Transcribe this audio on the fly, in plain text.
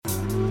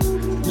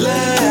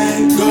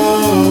Let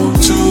go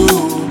to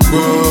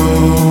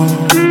grow.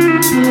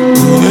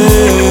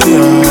 Yeah.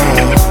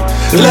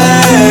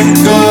 Let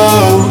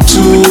go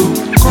to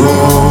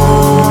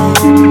grow.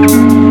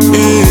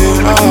 Yeah.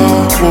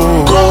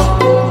 Grow.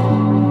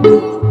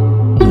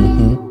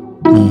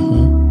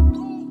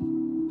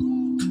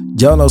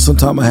 Y'all know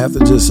sometimes I have to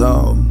just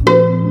I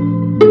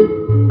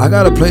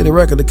gotta play the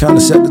record to kind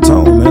of set the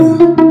tone, man.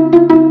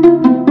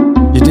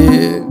 You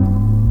did?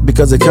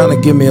 Because it kind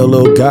of give me a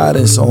little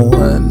guidance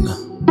on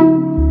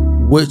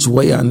which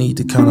way I need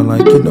to kind of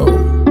like,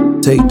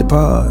 take the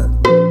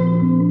pod.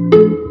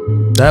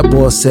 That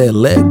boy said,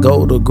 let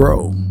go to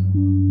grow.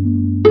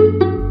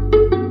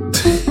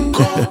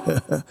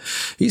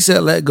 He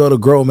said, let go to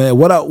grow, man.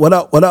 What up?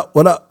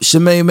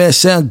 Shemaine, man,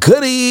 sound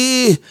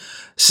goody.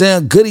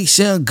 Sound goody.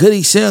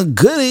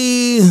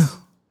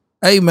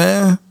 Hey,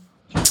 man.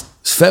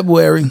 It's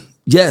February.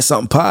 Yes,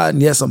 I'm podding.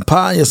 Last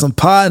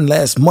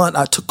month,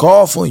 I took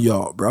off on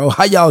y'all, bro.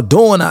 How y'all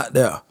doing out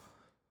there?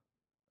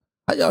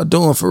 How y'all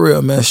doing for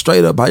real, man?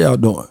 Straight up, how y'all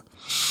doing?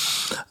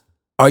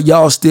 Are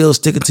y'all still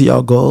sticking to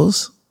y'all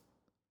goals?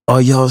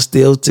 Are y'all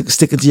still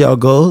sticking to y'all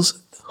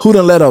goals? Who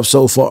done let up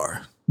so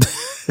far?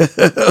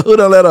 Who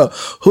done let up?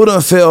 Who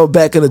done fell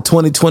back into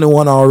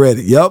 2021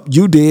 already? Yep,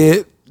 you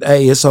did.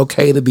 Hey, it's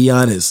okay to be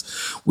honest.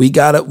 We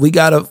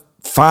gotta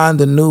find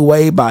a new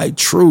way by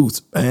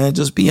truth, man.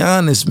 Just be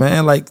honest,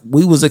 man. Like,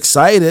 we was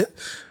excited,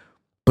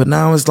 but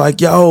now it's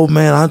like, yo,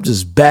 man, I'm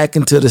just back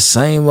into the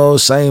same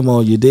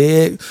old, you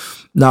dig?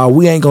 Nah,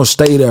 we ain't gonna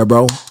stay there,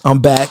 bro.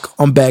 I'm back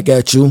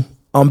at you,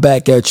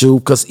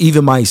 because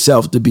even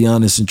myself, to be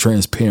honest and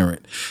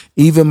transparent,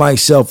 even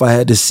myself, I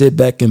had to sit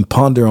back and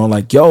ponder on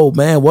like, yo,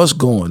 man, what's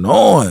going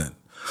on?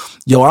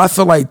 Yo, I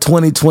feel like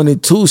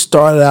 2022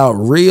 started out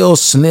real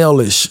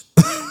snailish.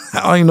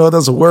 I don't even know if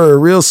that's a word.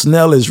 Real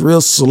snailish, real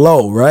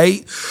slow,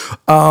 right?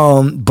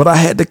 But I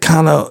had to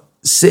kind of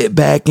sit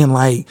back and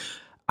like,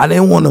 I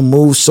didn't want to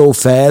move so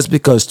fast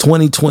because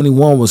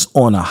 2021 was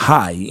on a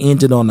high,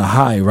 ended on a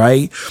high,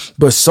 right?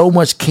 But so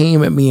much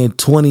came at me in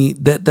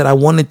that I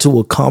wanted to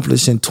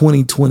accomplish in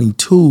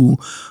 2022.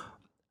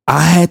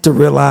 I had to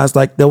realize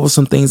like there were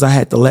some things I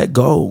had to let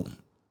go.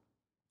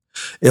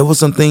 It was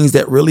some things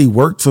that really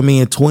worked for me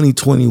in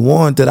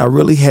 2021 that I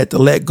really had to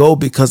let go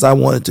because I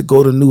wanted to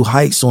go to new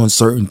heights on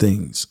certain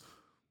things.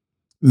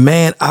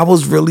 Man, I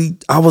was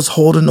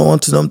holding on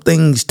to them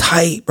things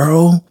tight,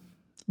 bro.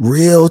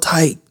 Real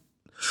tight.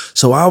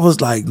 So I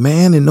was like,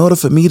 man, in order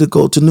for me to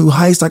go to new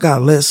heights, I got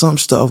to let some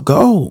stuff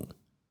go.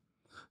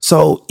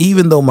 So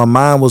even though my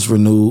mind was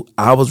renewed,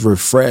 I was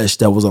refreshed.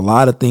 There was a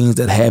lot of things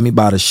that had me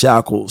by the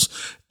shackles,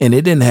 and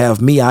it didn't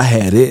have me. I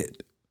had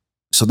it.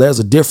 So there's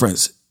a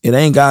difference. It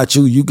ain't got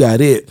you, you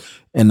got it.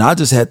 And I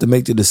just had to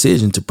make the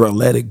decision to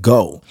let it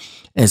go.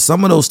 And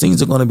some of those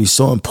things are going to be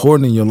so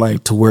important in your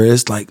life to where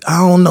it's like, I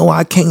don't know,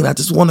 I can't. I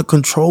just want to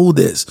control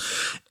this.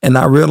 And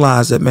I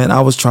realized that, man,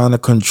 I was trying to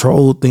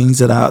control things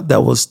that I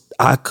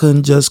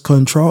couldn't just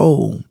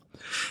control.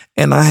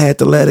 And I had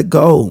to let it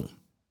go.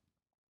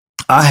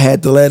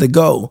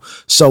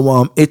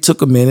 So it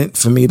took a minute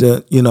for me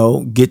to,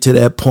 get to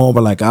that point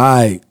where like, all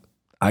right,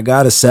 I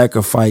got to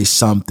sacrifice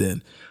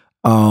something.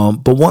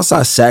 But once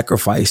I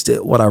sacrificed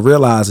it, what I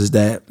realized is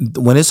that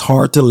when it's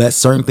hard to let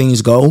certain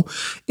things go,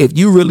 if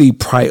you really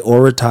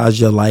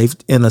prioritize your life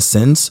in a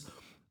sense,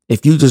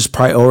 if you just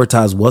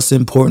prioritize what's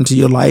important to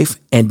your life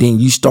and then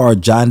you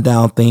start jotting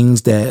down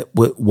things that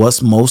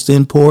what's most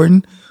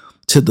important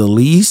to the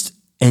least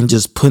and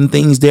just putting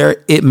things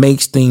there, it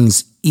makes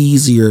things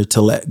easier to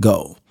let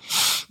go.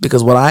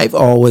 Because what I've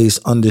always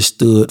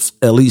understood,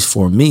 at least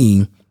for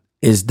me,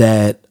 is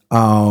that,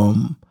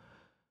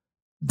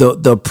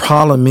 The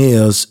problem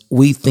is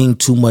we think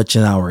too much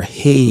in our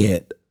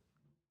head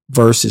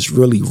versus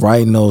really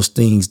writing those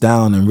things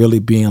down and really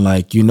being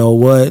like, you know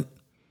what?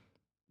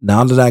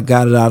 Now that I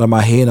got it out of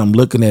my head, I'm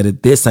looking at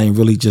it. This ain't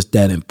really just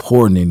that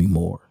important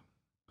anymore.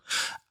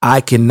 I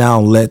can now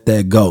let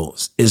that go.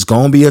 It's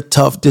going to be a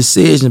tough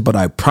decision, but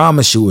I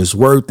promise you it's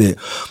worth it.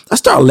 I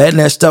start letting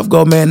that stuff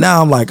go, man.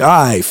 Now I'm like, all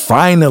right,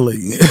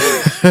 finally,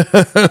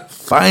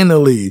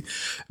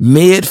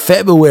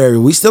 mid-February.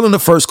 We still in the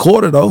first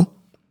quarter though.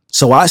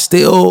 So I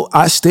still,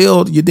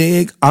 you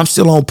dig? I'm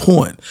still on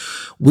point.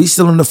 We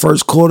still in the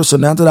first quarter. So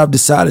now that I've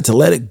decided to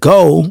let it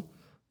go,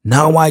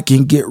 now I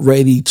can get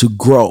ready to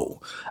grow.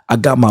 I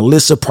got my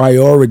list of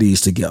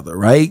priorities together,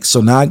 right?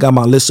 So now I got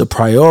my list of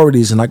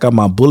priorities and I got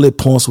my bullet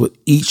points with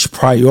each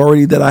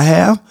priority that I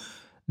have.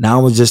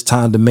 Now it's just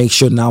time to make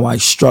sure now I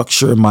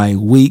structure my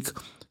week,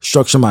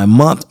 structure my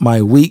month,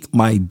 my week,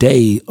 my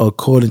day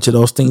according to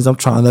those things I'm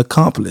trying to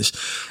accomplish.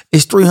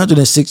 It's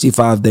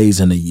 365 days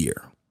in a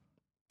year.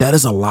 That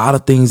is a lot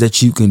of things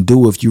that you can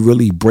do if you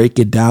really break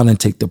it down and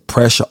take the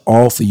pressure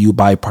off of you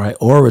by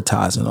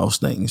prioritizing those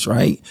things,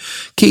 right?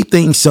 Keep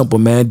things simple,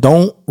 man.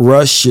 Don't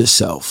rush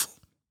yourself.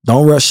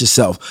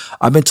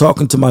 I've been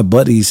talking to my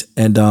buddies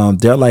and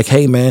they're like,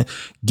 hey, man,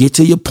 get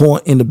to your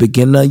point in the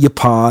beginning of your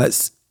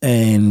pods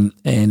and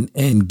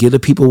get the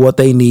people what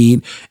they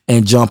need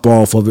and jump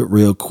off of it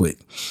real quick.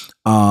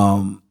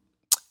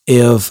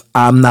 if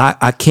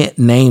I can't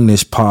name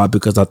this pod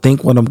because I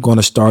think what I'm going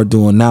to start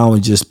doing now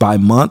is just by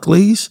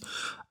monthlies.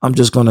 I'm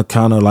just going to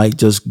kind of like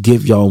just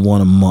give y'all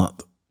one a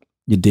month.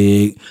 You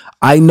dig?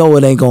 I know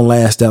it ain't going to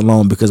last that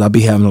long because I'll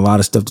be having a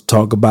lot of stuff to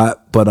talk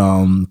about, but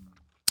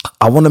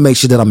I want to make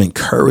sure that I'm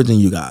encouraging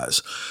you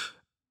guys.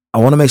 I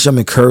want to make sure I'm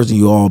encouraging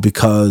you all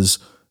because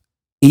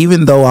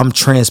even though I'm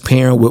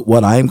transparent with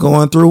what I'm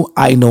going through,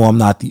 I know I'm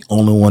not the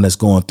only one that's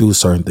going through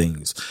certain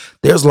things.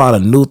 There's a lot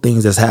of new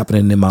things that's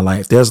happening in my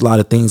life. There's a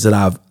lot of things that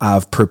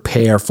I've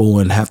prepared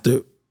for and have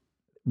to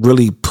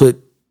really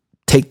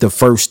take the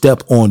first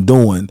step on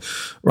doing,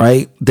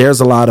 right?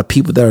 There's a lot of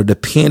people that are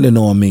dependent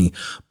on me,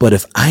 but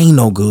if I ain't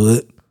no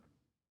good,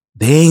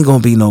 they ain't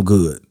going to be no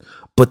good.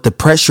 But the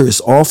pressure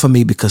is off of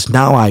me because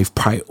now I've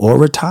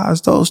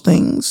prioritized those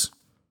things.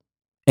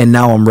 And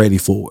now I'm ready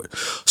for it.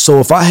 So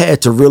if I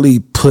had to really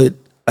put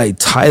a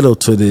title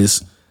to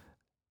this,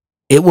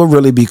 it would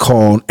really be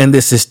called, and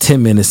this is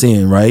 10 minutes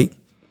in, right?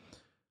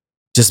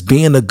 Just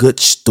being a good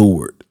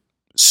steward.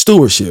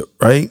 Stewardship,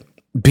 right?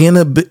 Being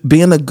a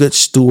good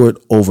steward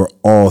over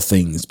all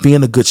things.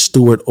 Being a good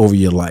steward over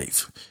your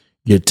life,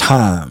 your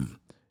time,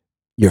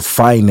 your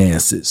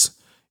finances,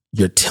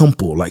 your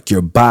temple, like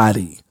your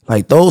body.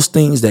 Like those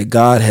things that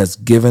God has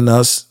given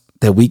us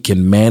that we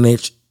can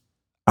manage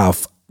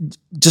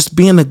just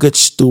being a good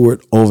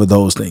steward over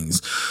those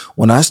things.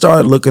 When I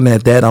started looking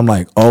at that, I'm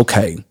like,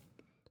 okay,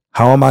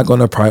 how am I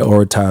going to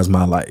prioritize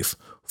my life?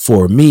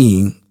 For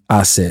me,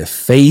 I said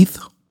faith,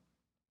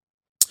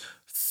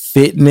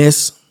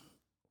 fitness,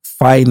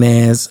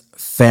 finance,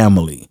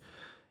 family.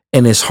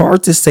 And it's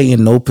hard to say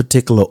in no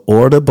particular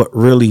order, but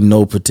really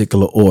no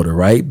particular order,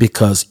 right?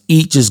 Because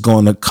each is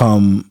going to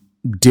come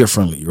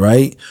differently,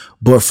 right?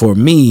 But for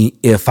me,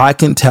 if I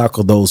can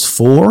tackle those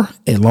four,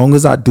 as long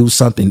as I do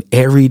something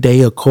every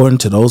day according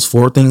to those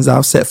four things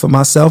I've set for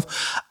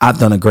myself, I've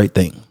done a great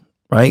thing,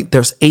 right?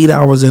 There's 8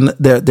 hours in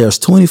there. There's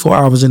 24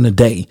 hours in a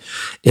day.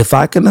 If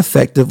I can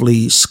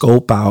effectively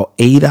scope out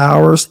 8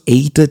 hours,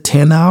 8 to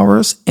 10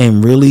 hours,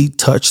 and really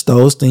touch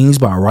those things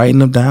by writing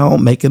them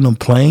down, making them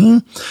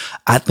plain,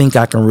 I think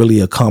I can really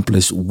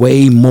accomplish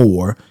way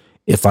more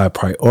if I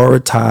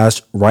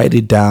prioritize, write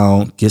it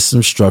down, get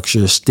some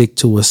structure, stick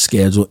to a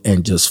schedule,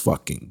 and just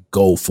fucking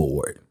go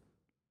for it.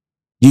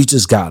 You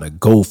just gotta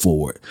go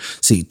for it.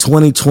 See,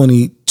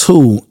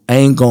 2022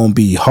 ain't gonna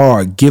be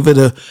hard. Give it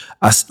a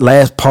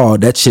last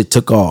part. That shit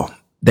took off.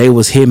 They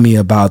was hitting me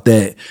about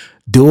that.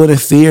 Do it in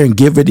fear and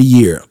give it a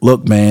year.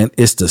 Look, man,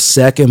 it's the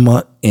second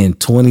month in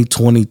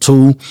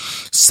 2022.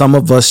 Some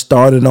of us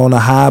started on a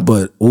high,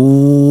 but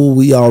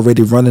we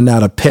already running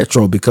out of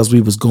petrol because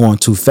we was going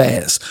too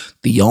fast.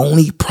 The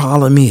only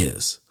problem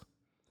is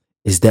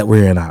that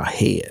we're in our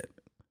head.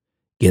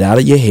 Get out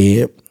of your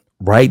head.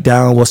 Write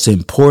down what's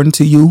important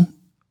to you.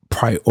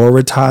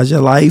 Prioritize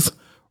your life.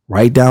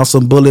 Write down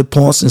some bullet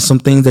points and some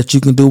things that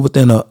you can do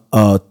within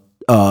a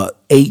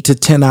 8 to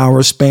 10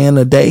 hour span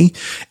a day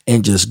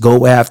and just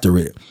go after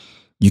it.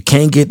 You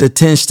can't get the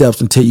 10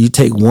 steps until you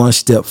take one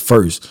step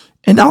first.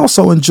 And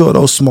also enjoy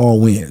those small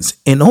wins.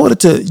 In order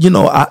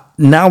to,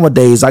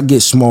 nowadays I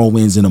get small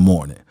wins in the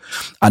morning.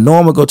 I know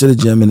I'm going to go to the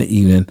gym in the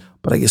evening,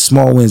 but I get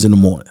small wins in the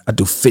morning. I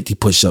do 50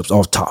 push-ups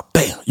off top.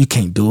 Bam, you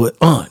can't do it.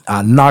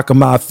 I knock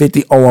them out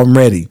 50. Oh, I'm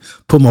ready.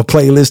 Put my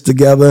playlist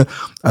together.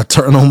 I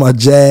turn on my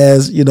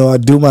jazz. I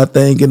do my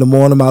thing in the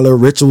morning, my little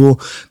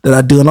ritual that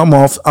I do, and I'm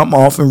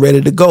off and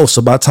ready to go.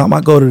 So by the time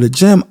I go to the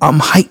gym, I'm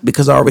hyped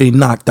because I already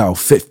knocked out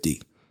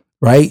 50.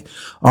 Right?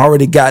 I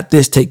already got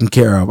this taken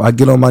care of. I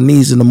get on my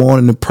knees in the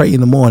morning and pray in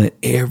the morning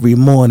every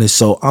morning.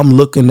 So I'm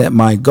looking at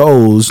my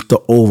goals,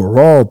 the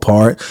overall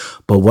part,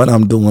 but what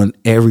I'm doing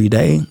every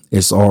day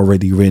is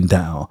already written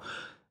down.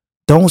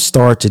 Don't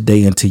start your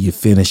day until you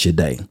finish your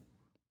day.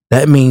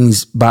 That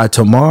means by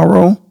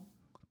tomorrow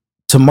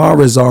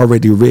is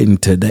already written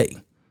today.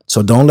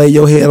 So don't lay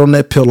your head on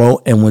that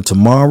pillow. And when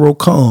tomorrow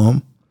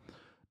comes,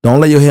 don't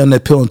lay your head on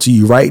that pillow until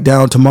you write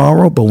down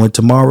tomorrow. But when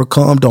tomorrow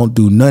comes, don't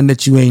do nothing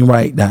that you ain't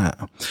write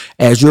down.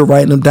 As you're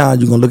writing them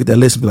down, you're going to look at that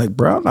list and be like,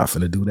 bro, I'm not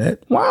finna do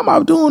that. Why am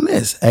I doing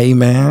this? Hey,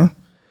 man,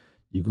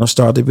 you're going to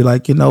start to be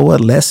like, you know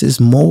what? Less is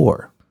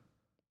more.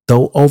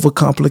 Don't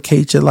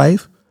overcomplicate your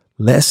life.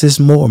 Less is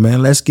more,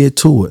 man. Let's get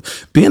to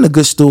it. Being a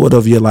good steward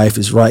of your life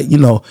is right.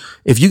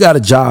 If you got a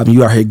job and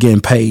you out here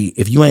getting paid,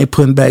 if you ain't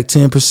putting back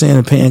 10%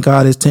 and paying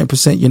God his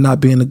 10%, you're not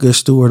being a good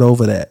steward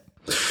over that.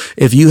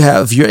 If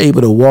you're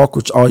able to walk,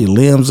 which all your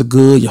limbs are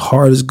good, your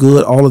heart is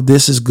good, all of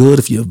this is good.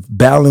 If you're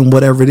battling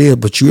whatever it is,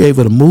 but you're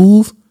able to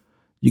move,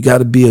 you got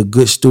to be a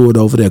good steward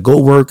over there.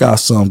 Go work out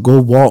some, go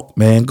walk,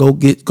 man.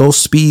 Go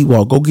speed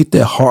walk, go get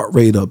that heart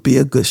rate up. Be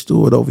a good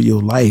steward over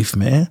your life,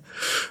 man.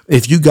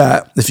 If you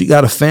got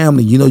a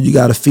family, you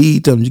got to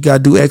feed them. You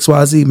got to do X,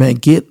 Y, Z, man.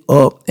 Get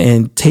up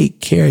and take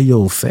care of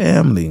your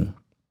family.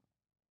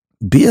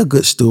 Be a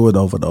good steward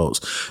over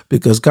those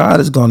because God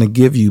is going to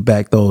give you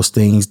back those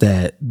things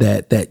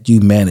that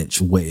you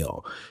manage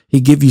well.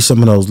 He give you some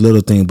of those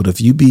little things, but if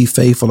you be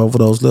faithful over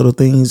those little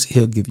things,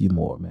 he'll give you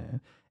more,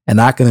 man.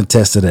 And I can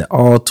attest to that.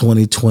 All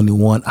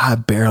 2021, I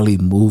barely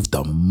moved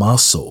a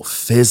muscle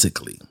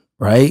physically,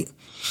 right?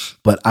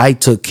 But I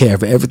took care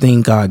of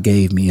everything God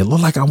gave me. It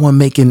looked like I wasn't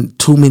making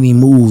too many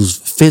moves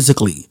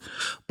physically.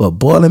 But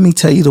boy, let me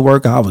tell you the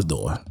work I was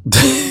doing.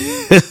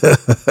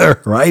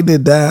 Writing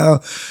it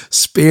down,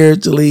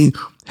 spiritually,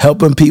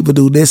 helping people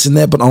do this and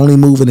that, but only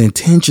moving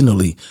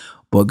intentionally.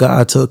 But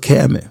God took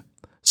care of me.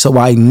 So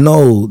I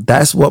know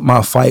that's what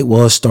my fight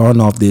was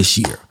starting off this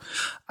year.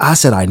 I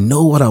said, I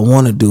know what I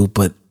want to do,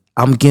 but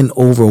I'm getting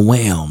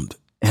overwhelmed.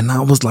 And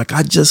I was like,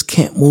 I just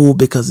can't move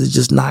because it's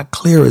just not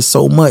clear. It's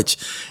so much.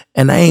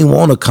 And I ain't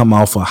want to come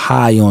off a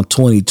high on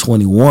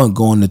 2021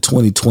 going to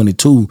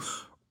 2022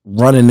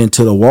 running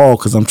into the wall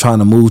because I'm trying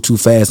to move too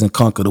fast and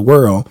conquer the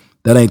world.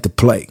 That ain't the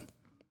play.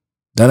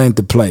 That ain't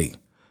the play.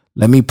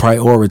 Let me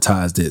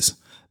prioritize this.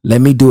 Let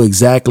me do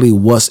exactly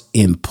what's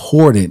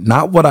important.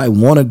 Not what I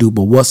want to do,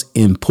 but what's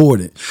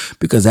important.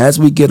 Because as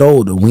we get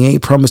older, we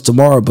ain't promised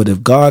tomorrow. But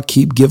if God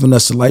keep giving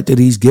us the light that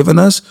he's given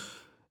us,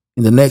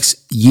 in the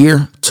next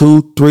year,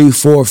 2, 3,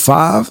 4,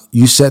 5,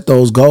 you set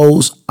those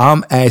goals.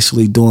 I'm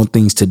actually doing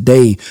things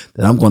today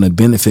that I'm going to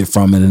benefit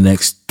from in the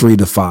next 3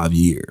 to 5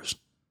 years.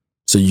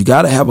 So you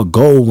got to have a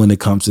goal when it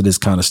comes to this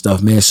kind of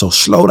stuff, man. So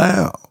slow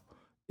down.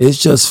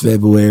 It's just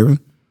February.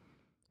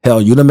 Hell,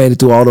 you done made it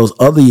through all those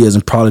other years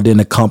and probably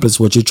didn't accomplish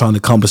what you're trying to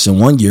accomplish in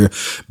 1 year.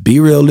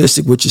 Be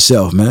realistic with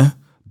yourself, man.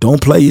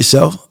 Don't play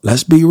yourself.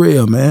 Let's be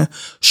real, man.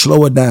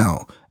 Slow it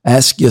down.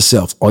 Ask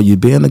yourself, are you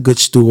being a good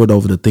steward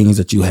over the things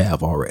that you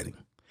have already?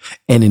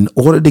 And in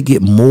order to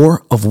get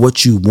more of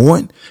what you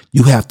want,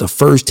 you have to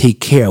first take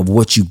care of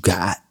what you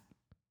got.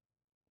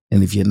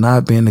 And if you're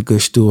not being a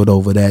good steward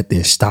over that,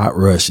 then stop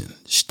rushing.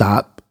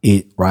 Stop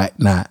it right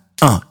now.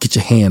 Get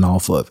your hand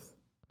off of it.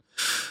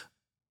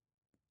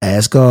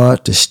 Ask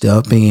God to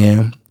step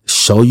in,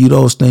 show you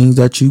those things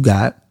that you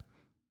got,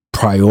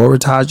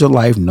 prioritize your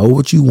life, know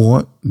what you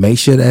want, make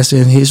sure that's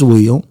in his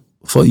will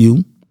for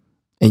you.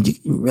 And you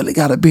really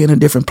got to be in a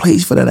different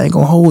place for that. I ain't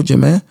going to hold you,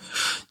 man.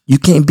 You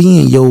can't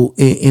be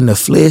in the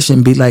flesh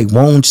and be like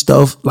wanting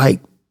stuff like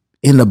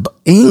it ain't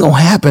going to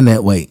happen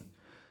that way.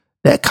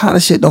 That kind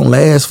of shit don't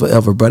last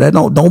forever, bro. That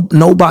don't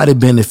nobody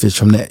benefits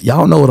from that.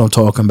 Y'all know what I'm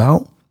talking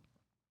about.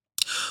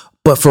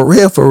 But for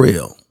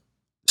real,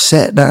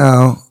 sit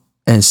down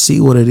and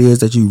see what it is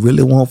that you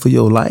really want for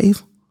your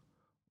life.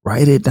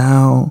 Write it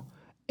down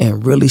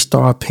and really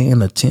start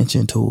paying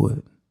attention to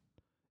it.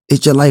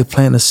 It's your life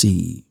plant a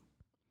seed.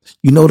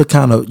 You know the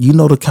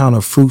kind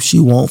of fruits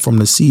you want from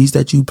the seeds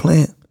that you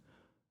plant.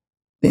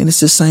 Then it's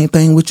the same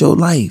thing with your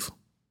life.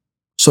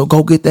 So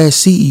go get that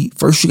seed.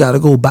 First, you got to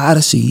go buy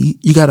the seed.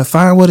 You got to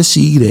find where the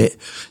seed at.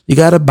 You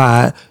got to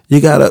buy it. You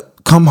got to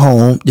come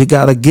home. You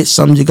got to get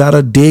something. You got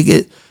to dig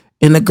it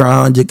in the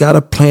ground. You got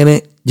to plant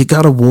it. You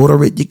got to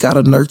water it. You got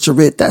to nurture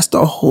it. That's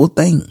the whole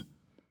thing.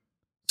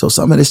 So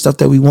some of this stuff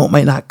that we want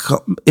may not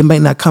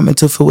come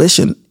into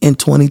fruition in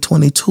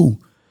 2022.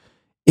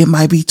 It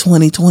might be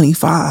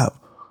 2025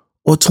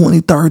 or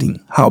 2030,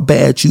 how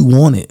bad you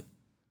want it.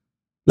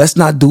 Let's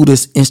not do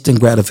this instant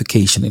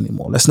gratification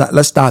anymore.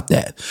 Let's stop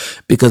that.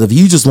 Because if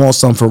you just want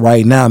something for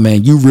right now,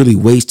 man, you're really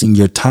wasting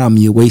your time.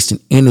 You're wasting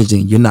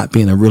energy. And you're not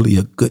being a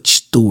good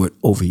steward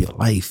over your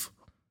life.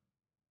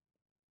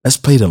 Let's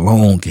play the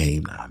long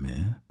game now,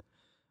 man.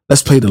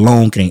 Let's play the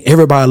long game.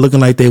 Everybody looking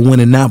like they're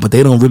winning now, but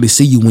they don't really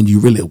see you when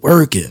you're really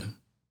working.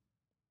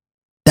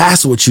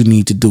 That's what you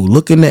need to do.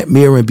 Look in that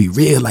mirror and be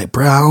real like,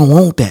 bro, I don't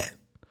want that.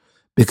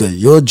 Because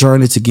your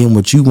journey to getting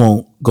what you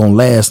want going to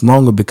last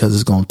longer because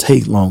it's going to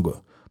take longer.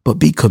 But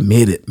be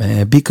committed,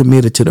 man. Be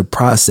committed to the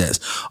process.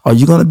 Are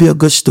you going to be a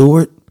good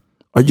steward?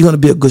 Are you going to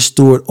be a good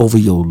steward over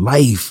your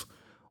life?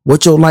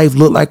 What your life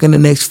look like in the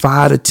next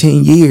 5 to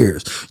 10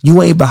 years?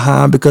 You ain't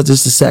behind because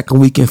it's the second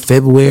week in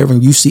February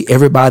and you see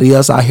everybody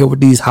else out here with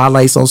these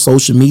highlights on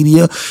social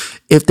media.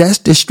 If that's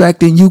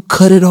distracting you,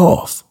 cut it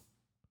off.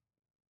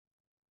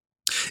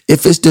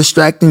 If it's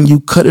distracting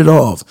you, cut it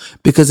off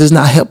because it's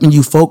not helping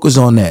you focus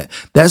on that.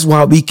 That's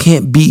why we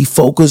can't be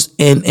focused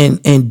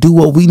and do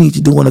what we need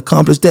to do and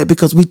accomplish that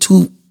because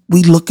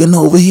we looking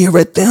over here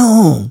at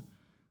them.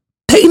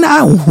 They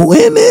not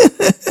winning.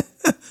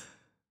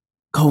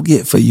 Go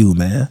get for you,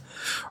 man.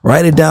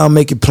 Write it down,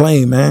 make it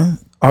plain, man.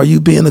 Are you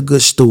being a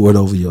good steward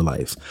over your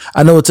life?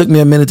 I know it took me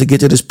a minute to get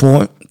to this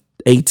point.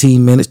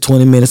 18 minutes,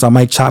 20 minutes. I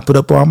might chop it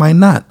up or I might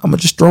not. I'm going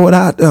to just throw it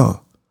out there.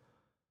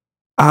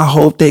 I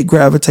hope they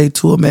gravitate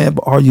to it, man.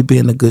 But are you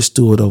being a good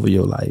steward over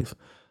your life?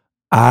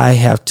 I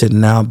have to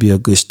now be a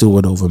good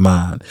steward over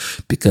mine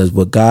because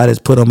what God has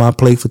put on my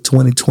plate for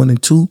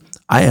 2022,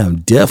 I am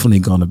definitely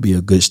going to be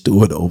a good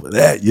steward over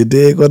that. You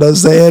dig what I'm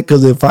saying?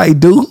 Because if I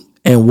do,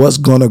 and what's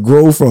going to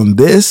grow from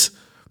this,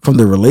 from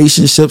the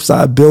relationships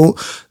I built,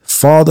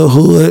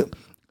 fatherhood,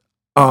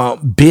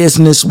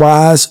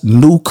 business-wise,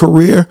 new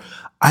career,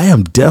 I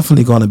am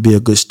definitely going to be a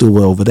good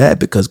steward over that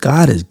because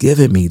God has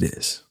given me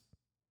this.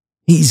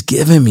 He's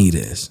given me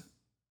this.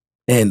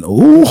 And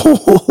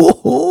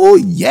oh,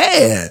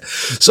 yeah.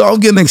 So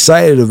I'm getting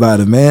excited about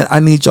it, man. I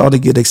need y'all to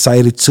get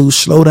excited too.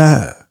 Slow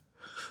down.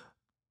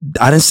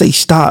 I didn't say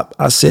stop.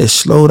 I said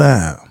slow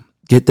down.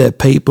 Get that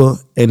paper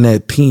and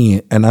that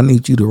pen, and I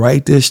need you to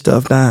write this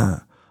stuff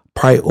down.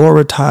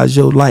 Prioritize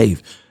your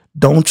life.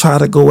 Don't try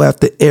to go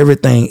after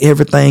everything.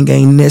 Everything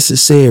ain't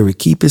necessary.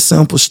 Keep it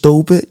simple,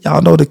 stupid.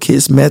 Y'all know the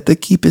KISS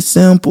method. Keep it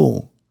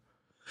simple.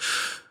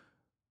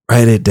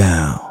 Write it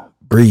down.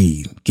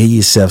 Breathe. Give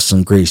yourself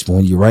some grace. But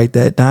when you write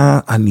that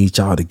down, I need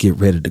y'all to get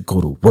ready to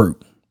go to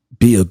work.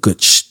 Be a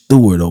good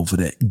steward over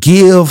that.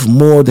 Give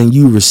more than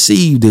you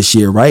receive this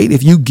year, right?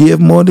 If you give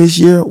more this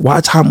year,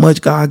 watch how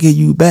much God give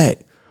you back.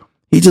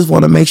 He just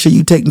want to make sure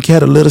you taking care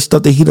of the little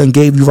stuff that he done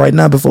gave you right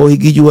now before he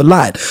give you a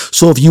lot.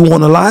 So if you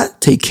want a lot,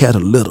 take care of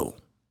the little.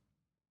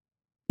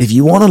 If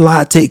you want a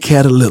lot, take care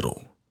of the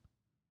little.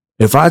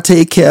 If I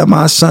take care of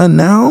my son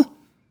now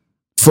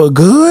for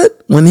good,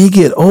 when he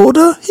get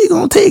older, he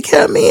gonna take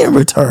care of me in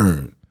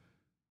return.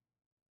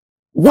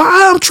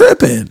 Why I'm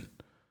tripping?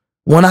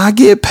 When I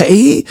get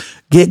paid,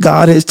 get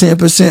God his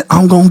 10%,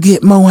 I'm gonna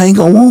get more. I ain't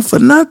gonna want for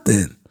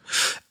nothing.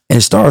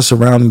 And start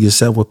surrounding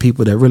yourself with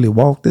people that really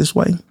walk this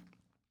way.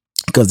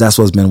 Because that's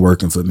what's been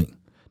working for me.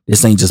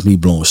 This ain't just me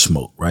blowing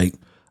smoke, right?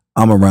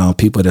 I'm around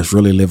people that's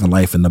really living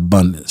life in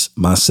abundance,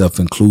 myself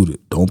included.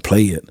 Don't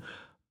play it.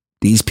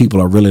 These people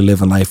are really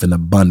living life in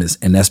abundance,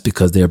 and that's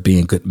because they're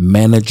being good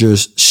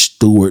managers,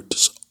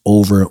 stewards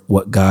over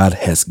what God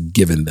has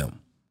given them.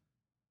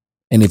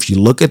 And if you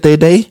look at their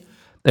day,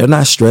 they're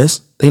not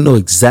stressed. They know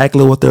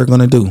exactly what they're going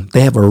to do.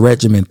 They have a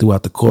regimen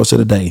throughout the course of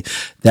the day.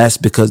 That's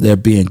because they're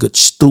being good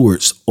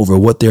stewards over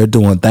what they're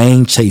doing. They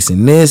ain't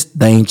chasing this.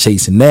 They ain't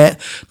chasing that.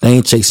 They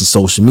ain't chasing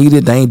social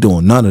media. They ain't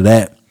doing none of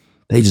that.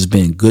 They just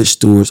being good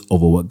stewards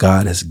over what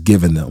God has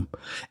given them.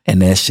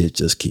 And that shit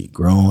just keep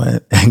growing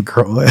and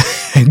growing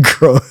and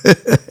growing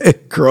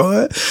and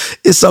growing.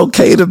 It's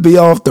okay to be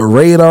off the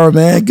radar,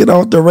 man. Get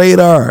off the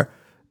radar.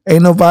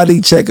 Ain't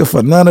nobody checking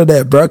for none of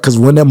that, bro. Because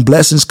when them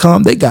blessings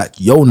come, they got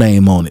your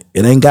name on it.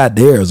 It ain't got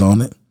theirs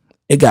on it.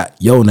 It got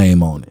your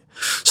name on it.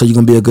 So you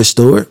going to be a good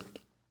steward?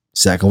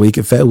 Second week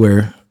in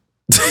February.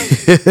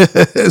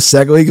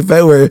 Second week in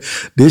February.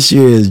 This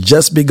year has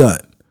just begun.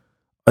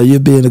 Are you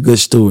being a good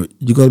steward?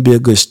 You're going to be a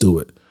good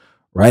steward.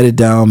 Write it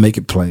down. Make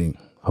it plain.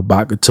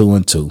 Habakkuk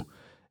 2:2. And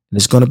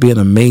it's going to be an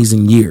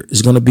amazing year.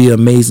 It's going to be an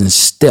amazing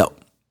step.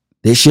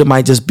 This year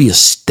might just be a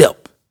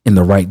step in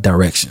the right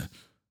direction.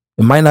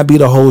 It might not be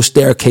the whole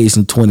staircase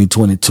in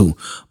 2022,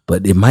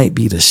 but it might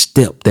be the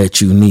step that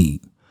you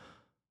need.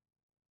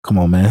 Come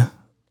on, man.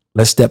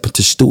 Let's step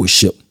into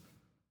stewardship.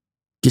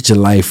 Get your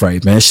life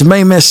right, man.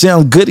 Shemaine, man,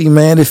 sound goody,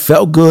 man. It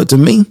felt good to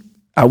me.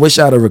 I wish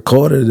I'd have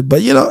recorded it,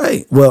 but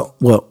hey,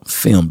 well,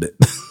 filmed it.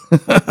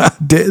 I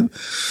did.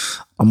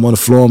 I'm on the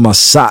floor in my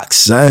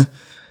socks, man.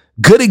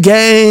 Goody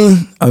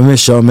gang. I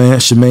miss y'all, man.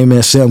 Shemaine,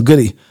 man, sound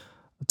goody.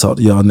 I'll talk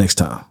to y'all next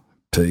time.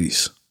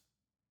 Peace.